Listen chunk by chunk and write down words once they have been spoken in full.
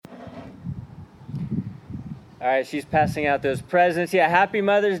All right, she's passing out those presents. Yeah, happy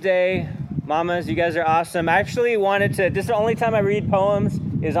Mother's Day. Mamas, you guys are awesome. I actually wanted to, this is the only time I read poems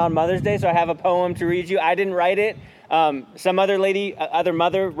is on Mother's Day, so I have a poem to read you. I didn't write it. Some other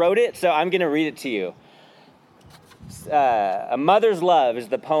mother wrote it, so I'm going to read it to you. A Mother's Love is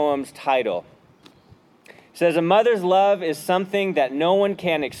the poem's title. It says, a mother's love is something that no one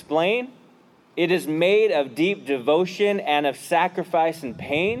can explain. It is made of deep devotion and of sacrifice and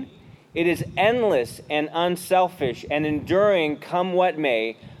pain. It is endless and unselfish and enduring come what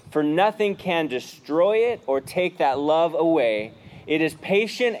may, for nothing can destroy it or take that love away. It is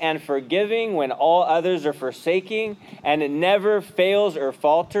patient and forgiving when all others are forsaking, and it never fails or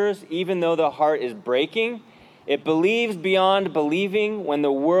falters, even though the heart is breaking. It believes beyond believing when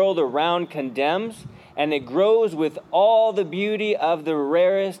the world around condemns, and it grows with all the beauty of the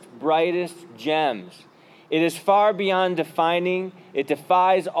rarest, brightest gems. It is far beyond defining. It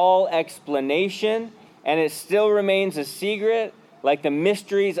defies all explanation, and it still remains a secret like the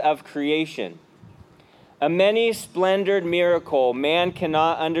mysteries of creation. A many-splendored miracle man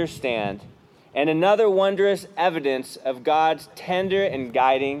cannot understand, and another wondrous evidence of God's tender and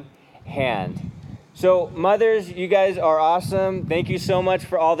guiding hand. So, mothers, you guys are awesome. Thank you so much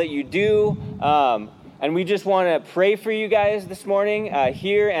for all that you do. And we just want to pray for you guys this morning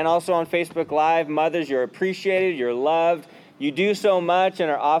here and also on Facebook Live. Mothers, you're appreciated, you're loved. You do so much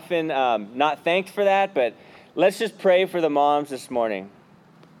and are often not thanked for that, but let's just pray for the moms this morning.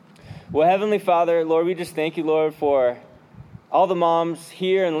 Well, Heavenly Father, Lord, we just thank you, Lord, for all the moms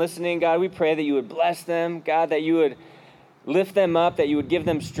here and listening. God, we pray that you would bless them. God, that you would lift them up, that you would give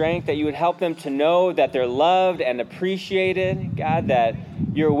them strength, that you would help them to know that they're loved and appreciated. God, that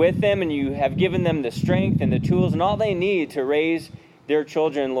you're with them and you have given them the strength and the tools and all they need to raise their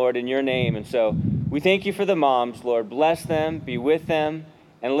children, Lord, in your name. And so we thank you for the moms, Lord. Bless them, be with them,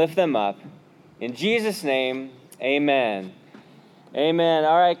 and lift them up. In Jesus' name, amen. Amen.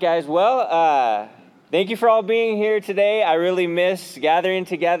 All right, guys. Well, thank you for all being here today. I really miss gathering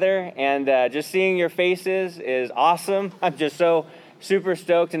together, and just seeing your faces is awesome. I'm just so super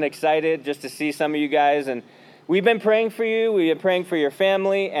stoked and excited just to see some of you guys. And we've been praying for you. We've been praying for your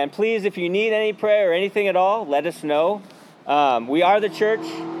family. And please, if you need any prayer or anything at all, let us know. We are the church,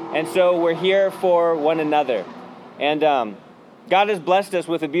 and so we're here for one another. And God has blessed us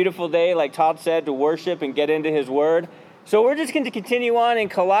with a beautiful day, like Todd said, to worship and get into his word. So we're just going to continue on in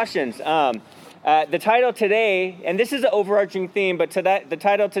Colossians. The title today, and this is an overarching theme, but the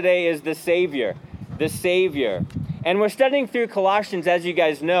title today is The Savior. The Savior. And we're studying through Colossians, as you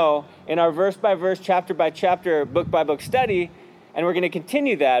guys know, in our verse-by-verse, chapter-by-chapter, book-by-book study, and we're going to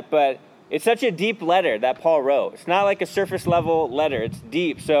continue that, but it's such a deep letter that Paul wrote. It's not like a surface-level letter. It's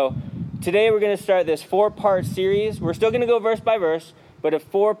deep. So today we're going to start this 4-part series. We're still going to go verse-by-verse, but a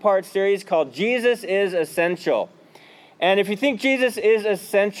 4-part series called Jesus is Essential. And if you think Jesus is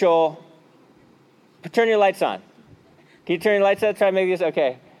essential, turn your lights on. Can you turn your lights on? Try to make this,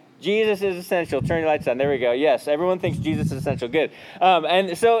 okay. Jesus is essential. Turn your lights on. There we go. Yes, everyone thinks Jesus is essential. Good.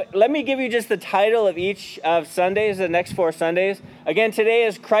 And so let me give you just the title of each of Sundays, the next 4 Sundays. Again, today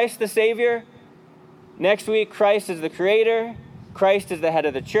is Christ the Savior. Next week, Christ is the Creator. Christ is the head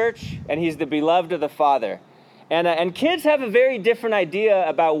of the church, and he's the beloved of the Father. And kids have a very different idea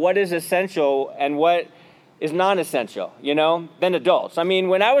about what is essential and what is non-essential, than adults. I mean,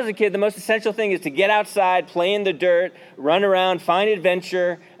 when I was a kid, the most essential thing is to get outside, play in the dirt, run around, find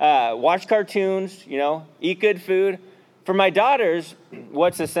adventure, watch cartoons, eat good food. For my daughters,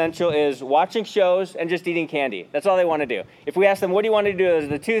 what's essential is watching shows and just eating candy. That's all they want to do. If we ask them, what do you want to do? Those are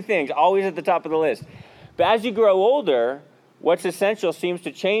the 2 things, always at the top of the list. But as you grow older, what's essential seems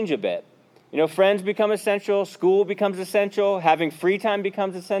to change a bit. Friends become essential, school becomes essential, having free time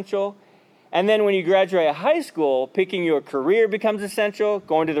becomes essential. And then when you graduate high school, picking your career becomes essential,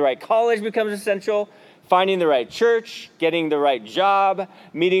 going to the right college becomes essential, finding the right church, getting the right job,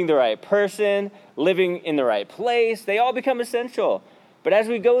 meeting the right person, living in the right place, they all become essential. But as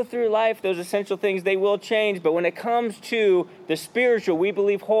we go through life, those essential things, they will change. But when it comes to the spiritual, we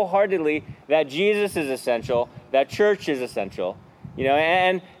believe wholeheartedly that Jesus is essential, that church is essential.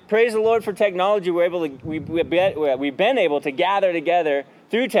 And praise the Lord for technology. We've been able to gather together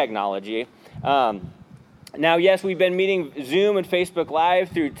through technology. Now, yes, we've been meeting Zoom and Facebook Live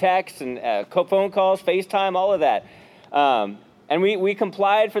through text and phone calls, FaceTime, all of that. And we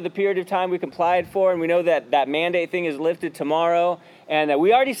complied for the period of time we complied for, and we know that mandate thing is lifted tomorrow. And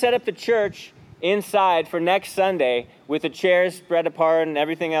we already set up the church inside for next Sunday with the chairs spread apart and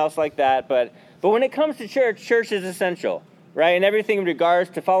everything else like that. But when it comes to church is essential, right? And everything in regards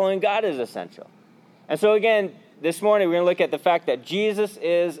to following God is essential. And so again, this morning we're going to look at the fact that Jesus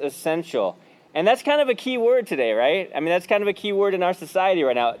is essential. And that's kind of a key word today, right? I mean, that's kind of a key word in our society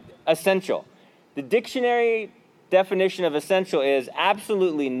right now, essential. The dictionary definition of essential is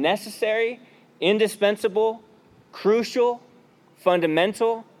absolutely necessary, indispensable, crucial,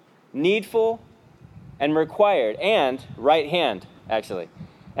 fundamental, needful, and required, and right hand, actually.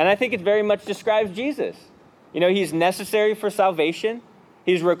 And I think it very much describes Jesus. You know, he's necessary for salvation.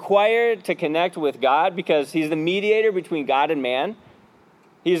 He's required to connect with God because he's the mediator between God and man.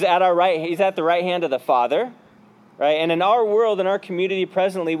 He's at the right hand of the Father, right? And in our world, in our community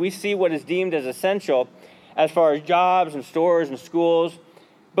presently, we see what is deemed as essential as far as jobs and stores and schools,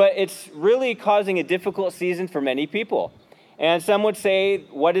 but it's really causing a difficult season for many people. And some would say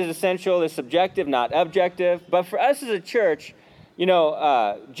what is essential is subjective, not objective. But for us as a church,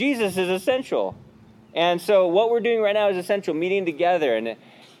 Jesus is essential. And so what we're doing right now is essential, meeting together.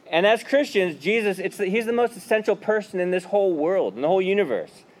 And as Christians, Jesus, he's the most essential person in this whole world, in the whole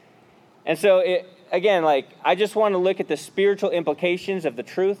universe. And so, I just want to look at the spiritual implications of the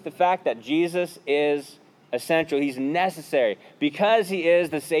truth, the fact that Jesus is essential. He's necessary because he is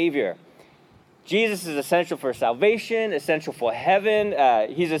the Savior. Jesus is essential for salvation, essential for heaven.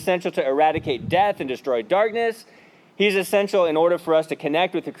 He's essential to eradicate death and destroy darkness. He's essential in order for us to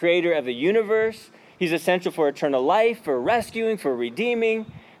connect with the creator of the universe. He's essential for eternal life, for rescuing, for redeeming,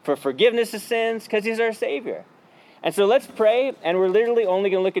 for forgiveness of sins, because he's our Savior. And so let's pray, and we're literally only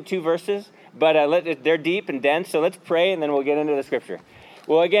going to look at 2 verses, but they're deep and dense, so let's pray, and then we'll get into the scripture.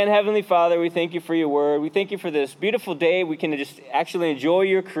 Well, again, Heavenly Father, we thank you for your word. We thank you for this beautiful day. We can just actually enjoy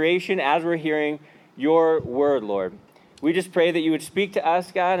your creation as we're hearing your word, Lord. We just pray that you would speak to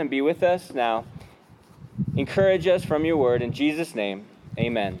us, God, and be with us now. Encourage us from your word. In Jesus' name,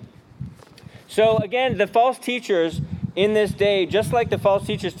 amen. So again, the false teachers in this day, just like the false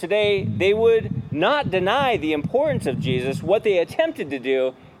teachers today, they would not deny the importance of Jesus. What they attempted to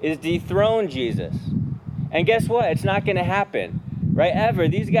do is dethrone Jesus. And guess what? It's not going to happen, right? Ever.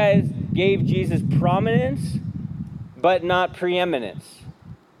 These guys gave Jesus prominence, but not preeminence.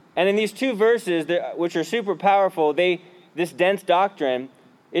 And in these 2 verses, which are super powerful, this dense doctrine,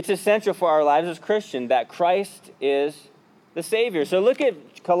 it's essential for our lives as Christians that Christ is the Savior. So look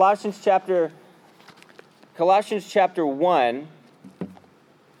at Colossians chapter 1,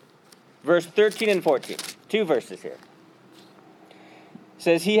 verse 13 and 14. 2 verses here. It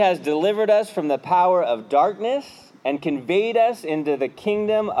says, he has delivered us from the power of darkness and conveyed us into the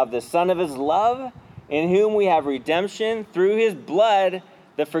kingdom of the Son of his love, in whom we have redemption through his blood,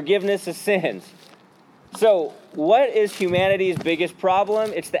 the forgiveness of sins. So what is humanity's biggest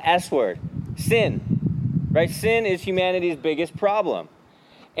problem? It's the S word, sin, right? Sin is humanity's biggest problem.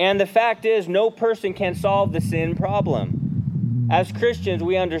 And the fact is, no person can solve the sin problem. As Christians,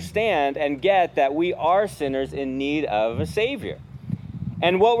 we understand and get that we are sinners in need of a Savior.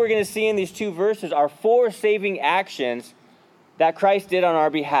 And what we're going to see in these 2 verses are 4 saving actions that Christ did on our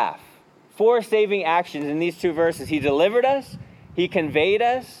behalf. 4 saving actions in these 2 verses. He delivered us, he conveyed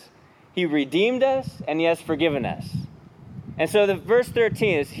us, he redeemed us, and he has forgiven us. And so the verse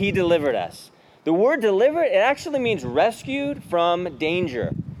 13 is, he delivered us. The word delivered, it actually means rescued from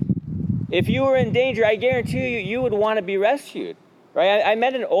danger. If you were in danger, I guarantee you, you would want to be rescued, right? I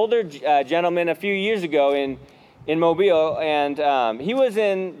met an older gentleman a few years ago in Mobile, and he was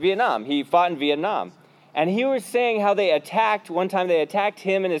in Vietnam. He fought in Vietnam. And he was saying how one time they attacked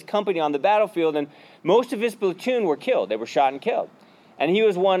him and his company on the battlefield, and most of his platoon were killed. They were shot and killed. And he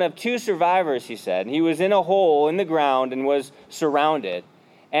was one of 2 survivors, he said. And he was in a hole in the ground and was surrounded.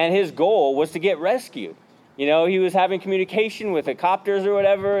 And his goal was to get rescued. You know, he was having communication with the copters or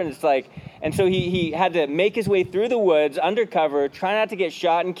whatever, and so he had to make his way through the woods, undercover, try not to get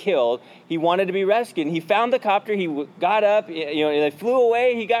shot and killed. He wanted to be rescued. And he found the copter, he got up, they flew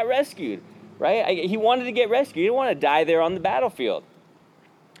away, he got rescued, right? He wanted to get rescued. He didn't want to die there on the battlefield.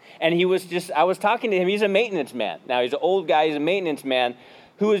 And I was talking to him, he's a maintenance man. Now, he's an old guy, he's a maintenance man,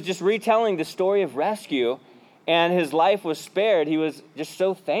 who was just retelling the story of rescue, and his life was spared. He was just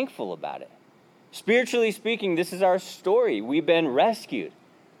so thankful about it. Spiritually speaking, this is our story. We've been rescued.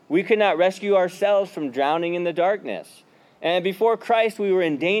 We could not rescue ourselves from drowning in the darkness. And before Christ, we were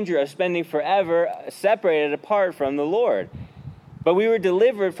in danger of spending forever separated apart from the Lord. But we were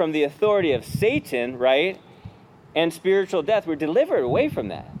delivered from the authority of Satan, right? And spiritual death. We're delivered away from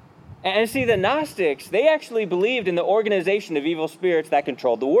that. And see, the Gnostics, they actually believed in the organization of evil spirits that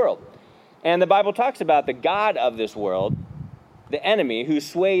controlled the world. And the Bible talks about the god of this world, the enemy, who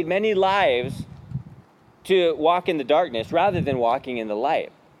swayed many lives to walk in the darkness rather than walking in the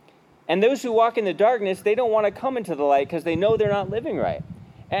light. And those who walk in the darkness, they don't want to come into the light because they know they're not living right.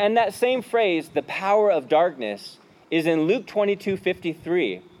 And that same phrase, the power of darkness, is in Luke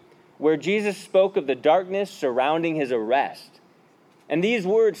 22:53, where Jesus spoke of the darkness surrounding his arrest. And these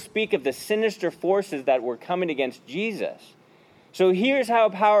words speak of the sinister forces that were coming against Jesus. So here's how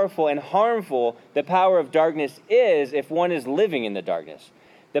powerful and harmful the power of darkness is if one is living in the darkness.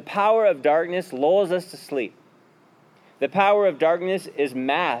 The power of darkness lulls us to sleep. The power of darkness is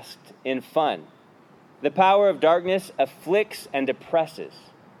masked in fun. The power of darkness afflicts and depresses.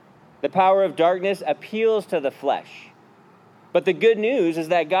 The power of darkness appeals to the flesh. But the good news is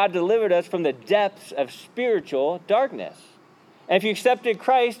that God delivered us from the depths of spiritual darkness. And if you accepted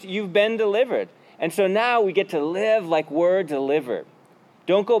Christ, you've been delivered. And so now we get to live like we're delivered.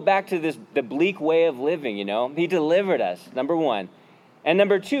 Don't go back to the bleak way of living, He delivered us, number one. And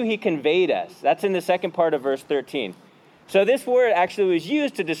number two, he conveyed us. That's in the second part of verse 13. So this word actually was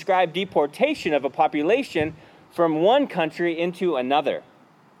used to describe deportation of a population from one country into another.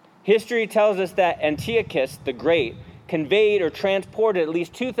 History tells us that Antiochus the Great conveyed or transported at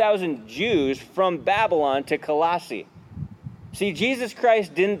least 2,000 Jews from Babylon to Colossae. See, Jesus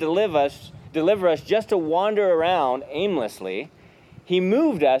Christ didn't deliver us just to wander around aimlessly. He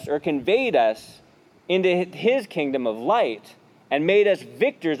moved us or conveyed us into his kingdom of light and made us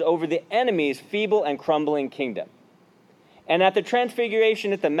victors over the enemy's feeble and crumbling kingdom. And at the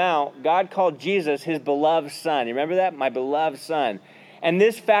transfiguration at the Mount, God called Jesus his beloved son. You remember that? My beloved son. And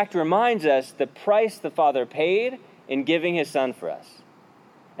this fact reminds us the price the Father paid in giving his son for us.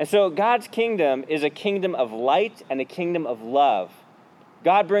 And so God's kingdom is a kingdom of light and a kingdom of love.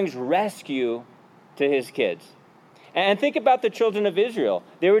 God brings rescue to his kids. And think about the children of Israel.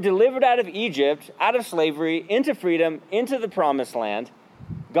 They were delivered out of Egypt, out of slavery, into freedom, into the promised land.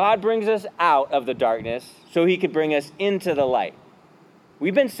 God brings us out of the darkness so he could bring us into the light.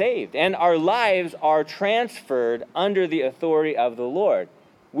 We've been saved, and our lives are transferred under the authority of the Lord.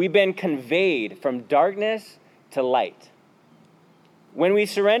 We've been conveyed from darkness to light. When we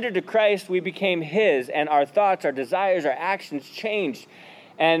surrendered to Christ, we became his, and our thoughts, our desires, our actions changed.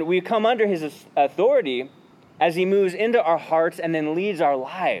 And we come under his authority as he moves into our hearts and then leads our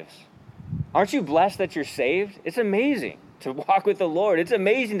lives. Aren't you blessed that you're saved? It's amazing to walk with the Lord. It's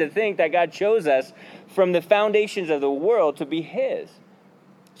amazing to think that God chose us from the foundations of the world to be his.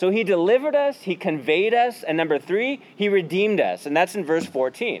 So he delivered us, he conveyed us, and number three, he redeemed us. And that's in verse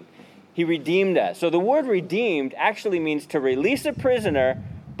 14. He redeemed us. So the word redeemed actually means to release a prisoner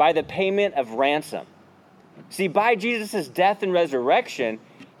by the payment of ransom. See, by Jesus' death and resurrection,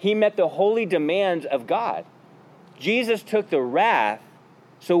 he met the holy demands of God. Jesus took the wrath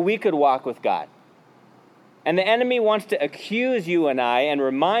so we could walk with God. And the enemy wants to accuse you and I and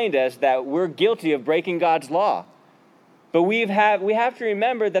remind us that we're guilty of breaking God's law. But we have to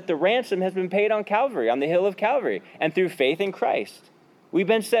remember that the ransom has been paid on Calvary, on the hill of Calvary, and through faith in Christ. We've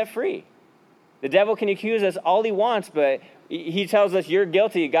been set free. The devil can accuse us all he wants, but he tells us you're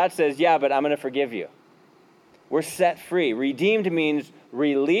guilty. God says, yeah, but I'm going to forgive you. We're set free. Redeemed means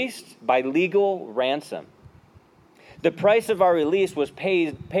released by legal ransom. The price of our release was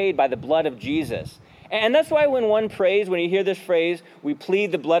paid by the blood of Jesus. And that's why when one prays, when you hear this phrase, we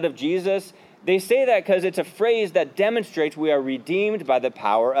plead the blood of Jesus, they say that because it's a phrase that demonstrates we are redeemed by the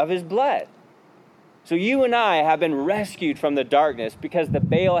power of his blood. So you and I have been rescued from the darkness because the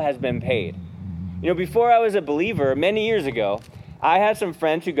bail has been paid. Before I was a believer, many years ago, I had some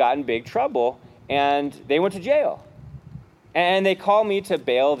friends who got in big trouble, and they went to jail. And they called me to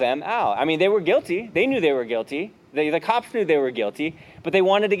bail them out. I mean, they were guilty. They knew they were guilty. The cops knew they were guilty, but they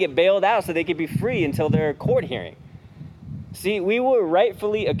wanted to get bailed out so they could be free until their court hearing. See, we were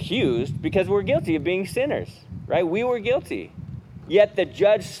rightfully accused because we're guilty of being sinners, right? We were guilty. Yet the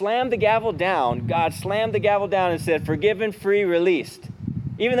judge slammed the gavel down. God slammed the gavel down and said, forgiven, free, released.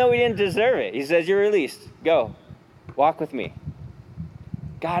 Even though we didn't deserve it. He says, you're released. Go. Walk with me.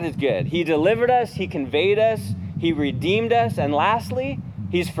 God is good. He delivered us. He conveyed us. He redeemed us. And lastly,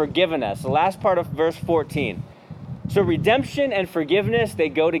 he's forgiven us. The last part of verse 14. So redemption and forgiveness, they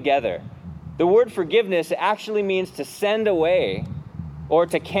go together. The word forgiveness actually means to send away or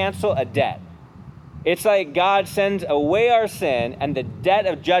to cancel a debt. It's like God sends away our sin and the debt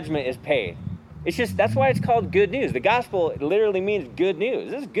of judgment is paid. That's why it's called good news. The gospel literally means good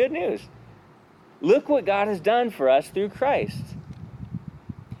news. This is good news. Look what God has done for us through Christ.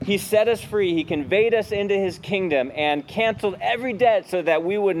 He set us free. He conveyed us into his kingdom and canceled every debt so that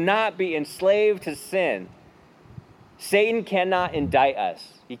we would not be enslaved to sin. Satan cannot indict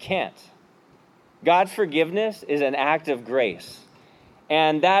us. He can't. God's forgiveness is an act of grace.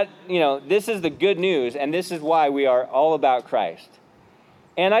 And this is the good news, and this is why we are all about Christ.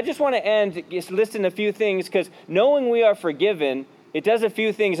 And I just want to end just listing a few things, because knowing we are forgiven, it does a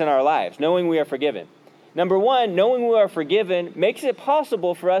few things in our lives, knowing we are forgiven. Number one, knowing we are forgiven makes it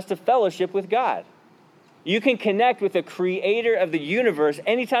possible for us to fellowship with God. You can connect with the creator of the universe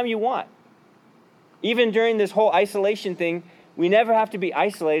anytime you want. Even during this whole isolation thing, we never have to be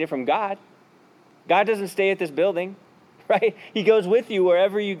isolated from God. God doesn't stay at this building, right? He goes with you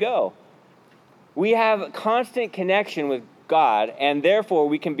wherever you go. We have constant connection with God, and therefore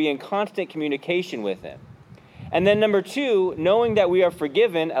we can be in constant communication with him. And then number two, knowing that we are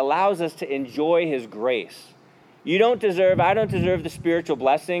forgiven allows us to enjoy his grace. I don't deserve the spiritual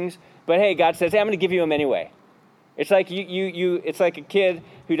blessings, but hey, God says, hey, I'm going to give you them anyway. It's like it's like a kid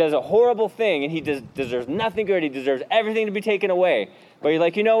who does a horrible thing and he deserves nothing good. He deserves everything to be taken away. But you're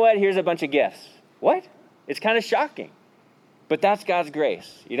like, you know what? Here's a bunch of gifts. What? It's kind of shocking. But that's God's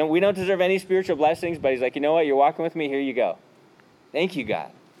grace. We don't deserve any spiritual blessings, but he's like, you know what? You're walking with me. Here you go. Thank you,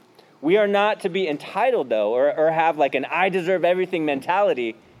 God. We are not to be entitled, though, or have like an I deserve everything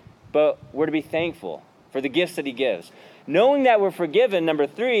mentality, but we're to be thankful for the gifts that he gives. Knowing that we're forgiven, number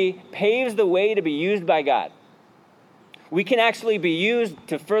three, paves the way to be used by God. We can actually be used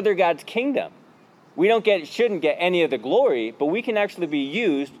to further God's kingdom. We shouldn't get any of the glory, but we can actually be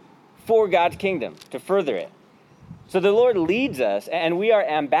used for God's kingdom to further it. So the Lord leads us, and we are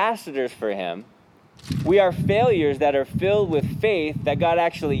ambassadors for him. We are failures that are filled with faith that God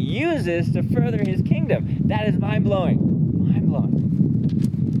actually uses to further his kingdom. That is mind-blowing.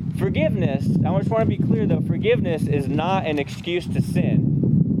 Mind-blowing. Forgiveness, I just want to be clear though, forgiveness is not an excuse to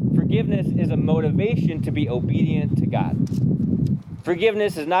sin. Forgiveness is a motivation to be obedient to God.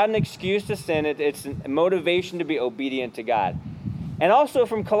 Forgiveness is not an excuse to sin, it's a motivation to be obedient to God. And also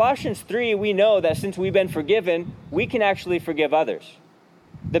from Colossians 3, we know that since we've been forgiven, we can actually forgive others.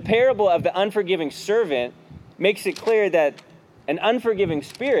 The parable of the unforgiving servant makes it clear that an unforgiving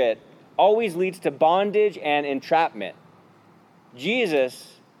spirit always leads to bondage and entrapment.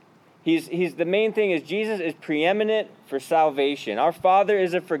 Jesus, the main thing is Jesus is preeminent for salvation. Our Father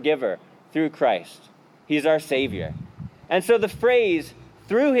is a forgiver through Christ. He's our Savior. And so the phrase,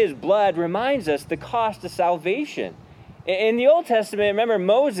 through his blood, reminds us the cost of salvation. In the Old Testament, remember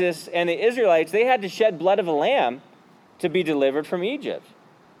Moses and the Israelites, they had to shed blood of a lamb to be delivered from Egypt.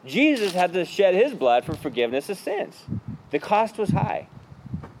 Jesus had to shed his blood for forgiveness of sins. The cost was high,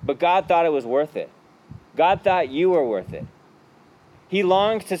 but God thought it was worth it. God thought you were worth it. He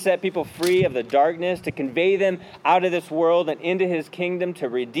longs to set people free of the darkness, to convey them out of this world and into his kingdom, to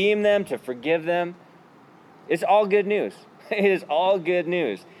redeem them, to forgive them. It's all good news. It is all good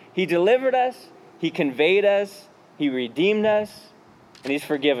news. He delivered us, he conveyed us, he redeemed us, and he's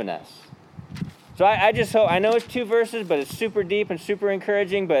forgiven us. So I just hope, I know it's 2 verses, but it's super deep and super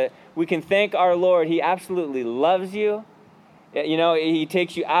encouraging, but we can thank our Lord. He absolutely loves you. He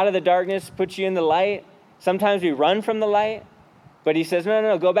takes you out of the darkness, puts you in the light. Sometimes we run from the light, but he says,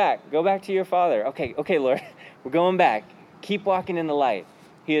 no, go back. Go back to your Father. Okay, Lord, we're going back. Keep walking in the light.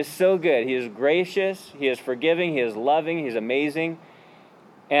 He is so good. He is gracious. He is forgiving. He is loving. He's amazing.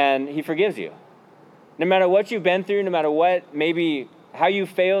 And he forgives you. No matter what you've been through, no matter what, maybe how you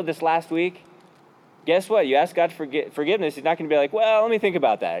failed this last week, guess what? You ask God for forgiveness. He's not going to be like, well, let me think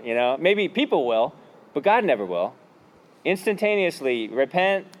about that. Maybe people will, but God never will. Instantaneously,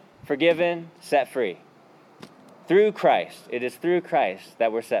 repent, forgiven, set free. Through Christ. It is through Christ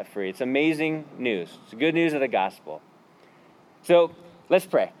that we're set free. It's amazing news. It's the good news of the gospel. So let's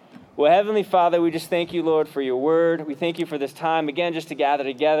pray. Well, Heavenly Father, we just thank you, Lord, for your word. We thank you for this time, again, just to gather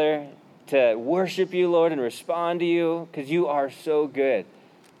together, to worship you, Lord, and respond to you, because you are so good.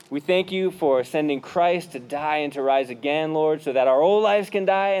 We thank you for sending Christ to die and to rise again, Lord, so that our old lives can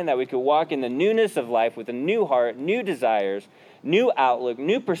die and that we could walk in the newness of life with a new heart, new desires, new outlook,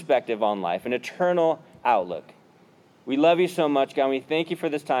 new perspective on life, an eternal outlook. We love you so much, God. We thank you for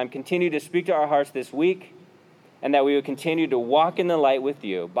this time. Continue to speak to our hearts this week, and that we would continue to walk in the light with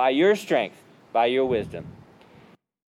you by your strength, by your wisdom.